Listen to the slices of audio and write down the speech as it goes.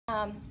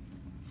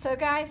So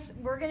guys,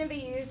 we're going to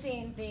be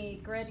using the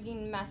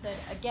gridding method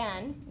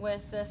again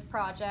with this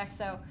project.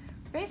 So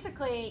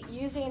basically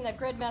using the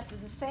grid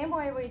method the same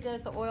way we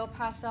did the oil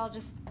pastel,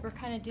 just we're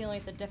kind of dealing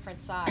with a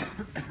different size.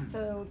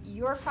 So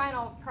your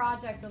final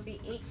project will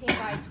be 18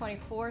 by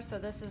 24, so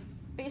this is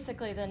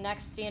basically the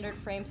next standard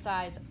frame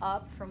size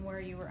up from where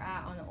you were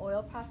at on the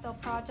oil pastel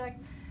project.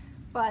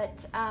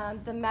 But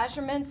the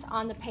measurements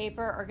on the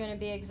paper are going to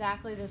be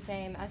exactly the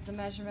same as the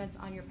measurements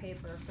on your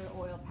paper for the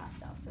oil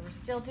pastel. So we're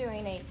still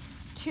doing a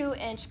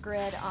 2-inch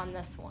grid on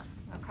this one,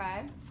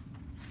 okay?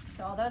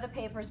 So although the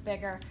paper is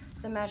bigger,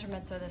 the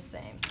measurements are the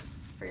same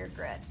for your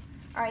grid.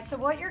 All right, so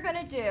what you're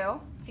going to do,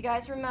 if you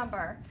guys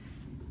remember,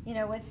 you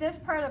know, with this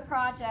part of the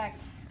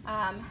project,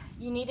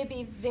 you need to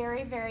be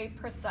very, very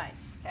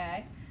precise,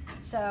 okay?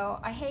 So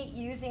I hate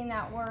using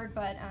that word,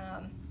 but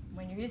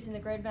when you're using the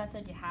grid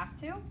method, you have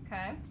to,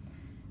 okay?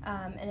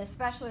 And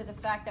especially the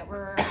fact that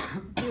we're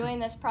doing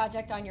this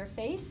project on your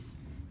face,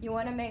 you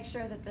want to make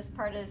sure that this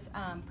part is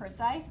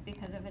precise,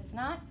 because if it's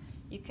not,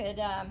 you could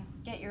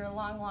get your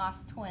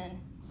long-lost twin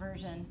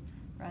version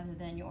rather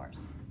than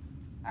yours.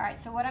 All right,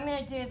 so what I'm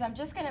going to do is I'm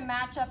just going to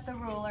match up the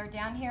ruler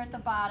down here at the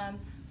bottom.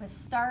 We'll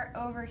start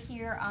over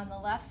here on the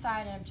left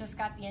side, and I've just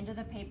got the end of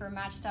the paper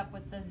matched up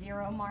with the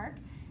 0 mark.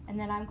 And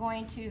then I'm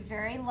going to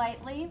very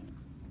lightly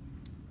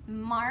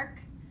mark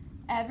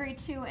every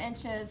 2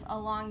 inches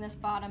along this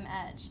bottom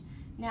edge.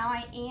 Now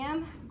I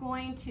am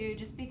going to,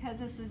 just because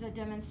this is a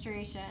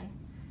demonstration,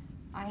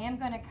 I am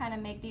going to kind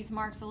of make these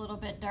marks a little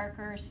bit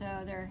darker so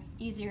they're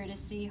easier to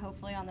see,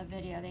 hopefully on the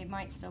video. They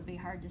might still be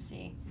hard to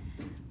see.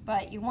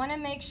 But you want to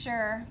make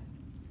sure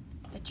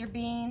that you're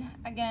being,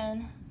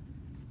 again,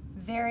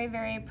 very,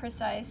 very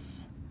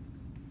precise.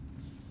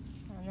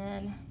 And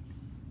then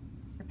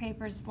your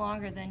paper's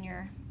longer than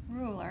your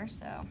ruler,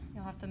 so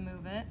you'll have to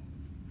move it.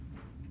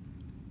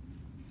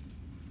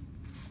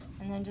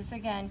 And then just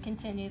again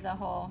continue the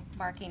whole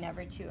marking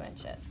every 2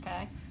 inches,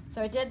 okay?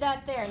 So I did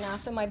that there. Now,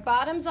 so my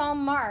bottom's all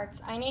marked.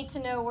 I need to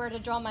know where to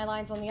draw my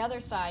lines on the other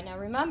side. Now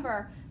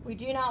remember, we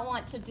do not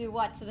want to do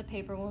what to the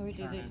paper when we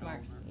do these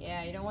marks?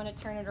 Yeah, you don't want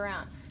to turn it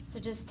around. So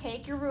just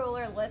take your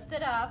ruler, lift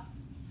it up,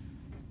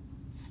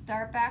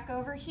 start back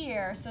over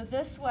here. So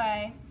this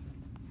way,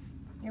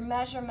 your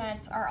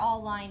measurements are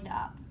all lined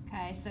up.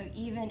 Okay, so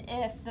even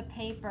if the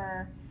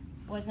paper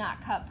was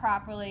not cut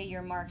properly,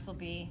 your marks will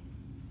be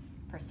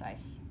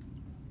precise.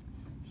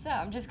 So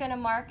I'm just going to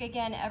mark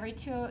again every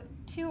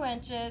two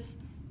inches.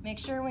 Make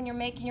sure when you're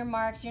making your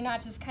marks, you're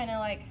not just kind of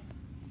like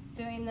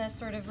doing this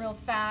sort of real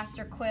fast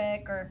or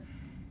quick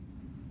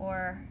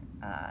or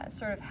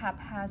sort of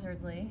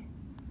haphazardly.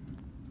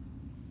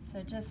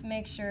 So just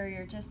make sure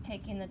you're just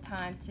taking the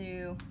time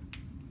to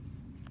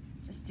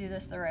just do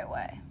this the right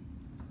way.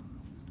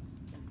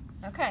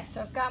 Okay, so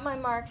I've got my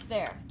marks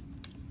there.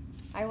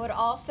 I would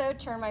also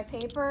turn my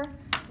paper,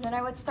 and then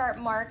I would start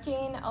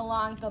marking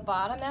along the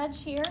bottom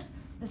edge here,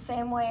 the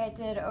same way I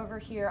did over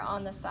here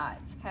on the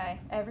sides, okay?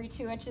 Every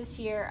 2 inches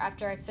here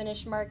after I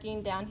finish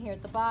marking down here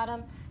at the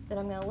bottom, then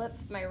I'm gonna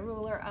lift my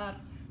ruler up,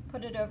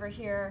 put it over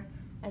here,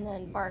 and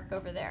then mark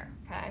over there,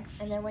 okay?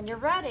 And then when you're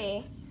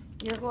ready,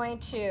 you're going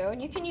to, and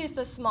you can use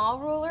the small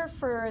ruler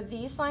for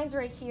these lines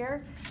right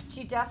here, but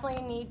you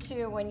definitely need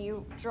to, when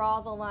you draw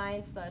the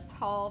lines, the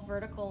tall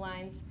vertical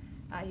lines,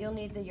 you'll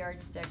need the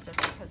yardstick just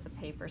because the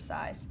paper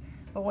size.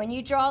 But when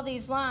you draw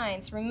these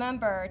lines,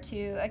 remember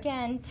to,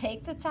 again,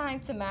 take the time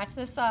to match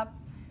this up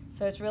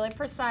so it's really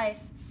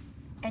precise.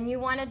 And you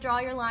want to draw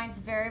your lines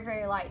very,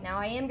 very light. Now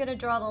I am going to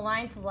draw the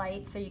lines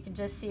light so you can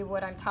just see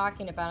what I'm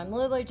talking about. I'm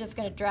literally just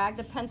going to drag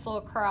the pencil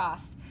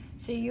across.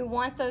 So you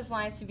want those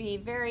lines to be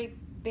very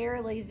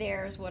barely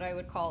there is what I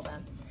would call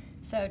them.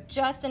 So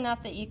just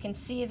enough that you can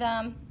see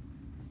them.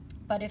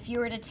 But if you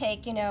were to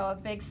take, you know, a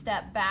big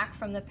step back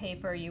from the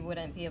paper, you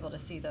wouldn't be able to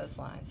see those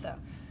lines. So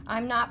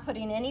I'm not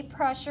putting any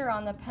pressure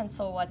on the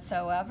pencil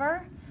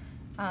whatsoever.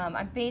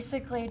 I'm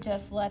basically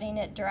just letting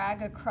it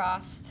drag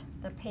across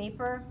the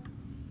paper,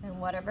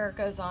 and whatever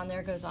goes on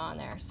there goes on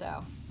there.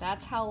 So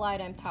that's how light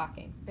I'm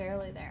talking,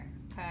 barely there,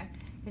 okay?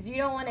 Because you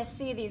don't want to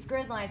see these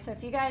grid lines. So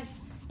if you guys,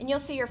 and you'll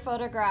see your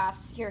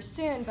photographs here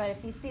soon, but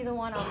if you see the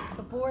one on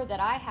the board that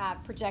I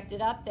have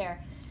projected up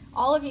there,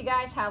 all of you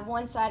guys have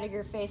one side of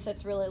your face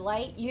that's really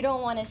light. You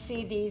don't want to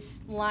see these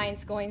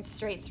lines going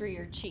straight through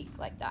your cheek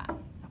like that,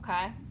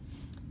 okay?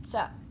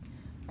 So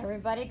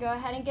everybody go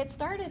ahead and get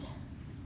started.